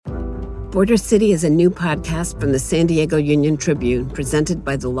Border City is a new podcast from the San Diego Union-Tribune, presented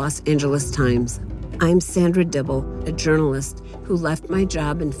by the Los Angeles Times. I'm Sandra Dibble, a journalist who left my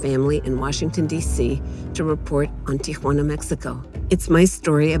job and family in Washington, D.C. to report on Tijuana, Mexico. It's my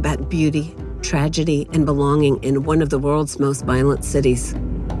story about beauty, tragedy, and belonging in one of the world's most violent cities.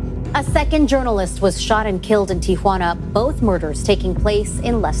 A second journalist was shot and killed in Tijuana, both murders taking place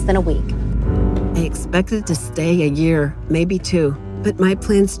in less than a week. I expected to stay a year, maybe two, but my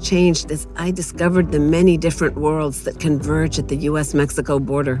plans changed as I discovered the many different worlds that converge at the U.S.-Mexico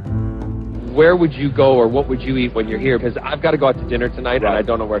border. Where would you go or what would you eat when you're here? Because I've got to go out to dinner tonight and I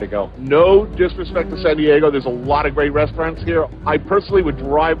don't know where to go. No disrespect to San Diego. There's a lot of great restaurants here. I personally would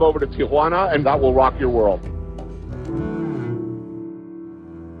drive over to Tijuana, and that will rock your world.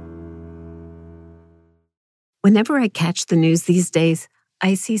 Whenever I catch the news these days,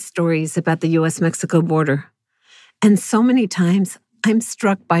 I see stories about the U.S.-Mexico border. And so many times, I'm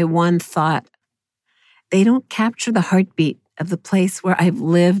struck by one thought. They don't capture the heartbeat of the place where I've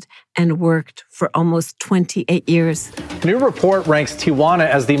lived and worked for almost 28 years. A new report ranks Tijuana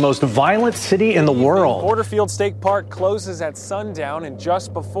as the most violent city in the world. Borderfield State Park closes at sundown, and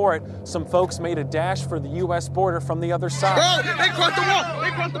just before it, some folks made a dash for the U.S. border from the other side. Oh, they crossed the wall! They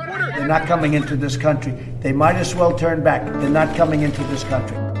crossed the border! They're not coming into this country. They might as well turn back. They're not coming into this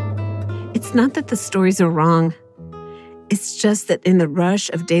country. It's not that the stories are wrong. It's just that in the rush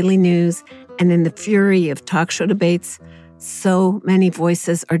of daily news and in the fury of talk show debates, so many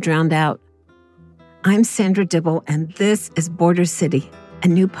voices are drowned out. I'm Sandra Dibble, and this is Border City, a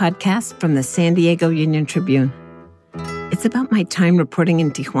new podcast from the San Diego Union-Tribune. It's about my time reporting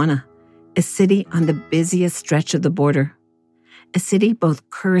in Tijuana, a city on the busiest stretch of the border, a city both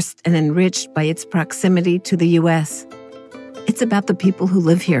cursed and enriched by its proximity to the U.S. It's about the people who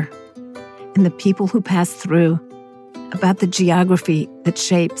live here and the people who pass through, about the geography that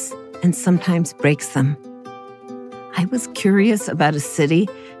shapes and sometimes breaks them. I was curious about a city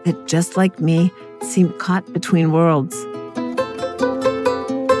that, just like me, seemed caught between worlds.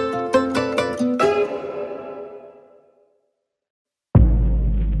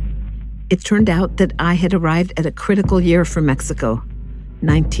 It turned out that I had arrived at a critical year for Mexico,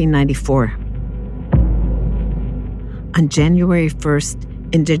 1994. On January 1st,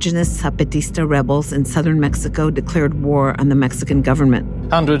 indigenous Zapatista rebels in southern Mexico declared war on the Mexican government.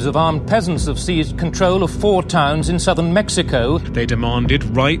 Hundreds of armed peasants have seized control of 4 towns in southern Mexico. They demanded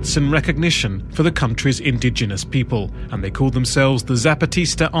rights and recognition for the country's indigenous people, and they called themselves the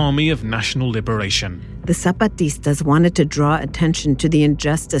Zapatista Army of National Liberation. The Zapatistas wanted to draw attention to the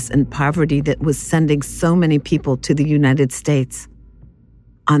injustice and poverty that was sending so many people to the United States.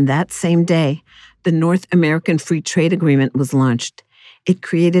 On that same day, the North American Free Trade Agreement was launched. It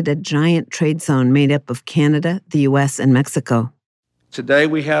created a giant trade zone made up of Canada, the U.S., and Mexico. Today,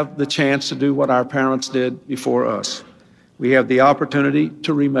 we have the chance to do what our parents did before us. We have the opportunity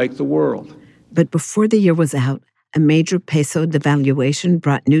to remake the world. But before the year was out, a major peso devaluation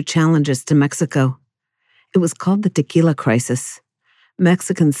brought new challenges to Mexico. It was called the tequila crisis.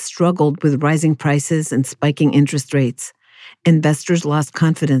 Mexicans struggled with rising prices and spiking interest rates. Investors lost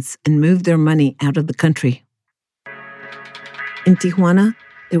confidence and moved their money out of the country. In Tijuana,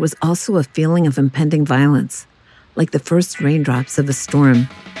 there was also a feeling of impending violence, like the first raindrops of a storm.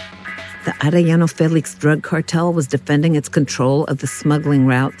 The Arellano Felix drug cartel was defending its control of the smuggling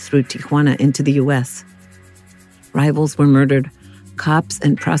route through Tijuana into the U.S. Rivals were murdered. Cops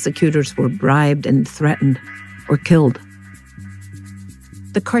and prosecutors were bribed and threatened or killed.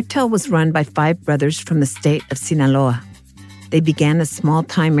 The cartel was run by 5 brothers from the state of Sinaloa. They began as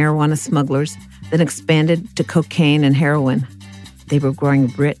small-time marijuana smugglers, then expanded to cocaine and heroin. They were growing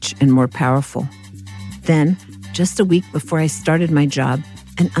rich and more powerful. Then, just a week before I started my job,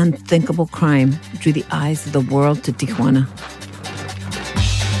 an unthinkable crime drew the eyes of the world to Tijuana.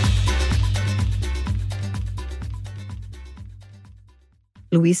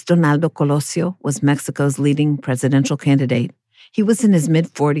 Luis Donaldo Colosio was Mexico's leading presidential candidate. He was in his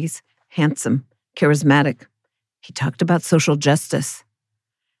mid-40s, handsome, charismatic. He talked about social justice.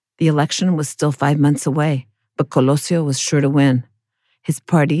 The election was still 5 months away, but Colosio was sure to win. His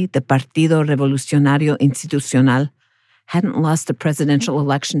party, the Partido Revolucionario Institucional, hadn't lost a presidential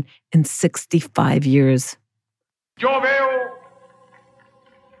election in 65 years. Yo veo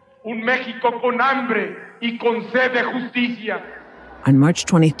un México con hambre y con sed de justicia. On March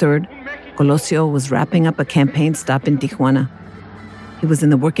 23rd, Colosio was wrapping up a campaign stop in Tijuana. He was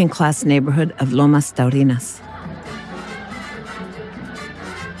in the working-class neighborhood of Lomas Taurinas.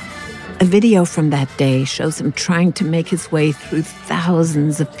 A video from that day shows him trying to make his way through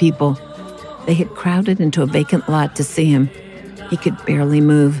thousands of people. They had crowded into a vacant lot to see him. He could barely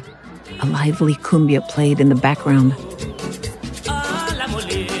move. A lively cumbia played in the background.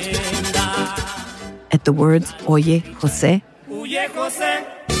 At the words, Oye, José,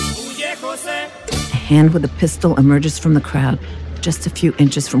 a hand with a pistol emerges from the crowd, just a few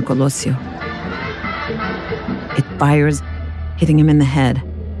inches from Colosio. It fires, hitting him in the head.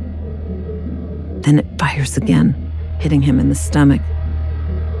 Then it fires again, hitting him in the stomach.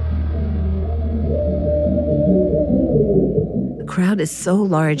 The crowd is so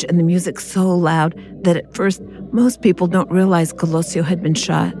large and the music so loud that at first, most people don't realize Colosio had been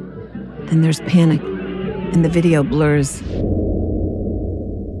shot. Then there's panic, and the video blurs.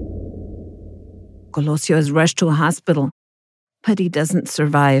 Colosio is rushed to a hospital, but he doesn't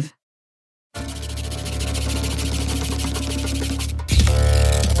survive.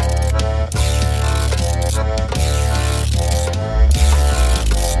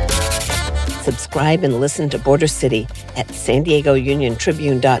 Subscribe and listen to Border City at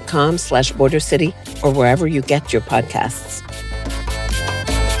SanDiegoUnionTribune.com/Border City or wherever you get your podcasts.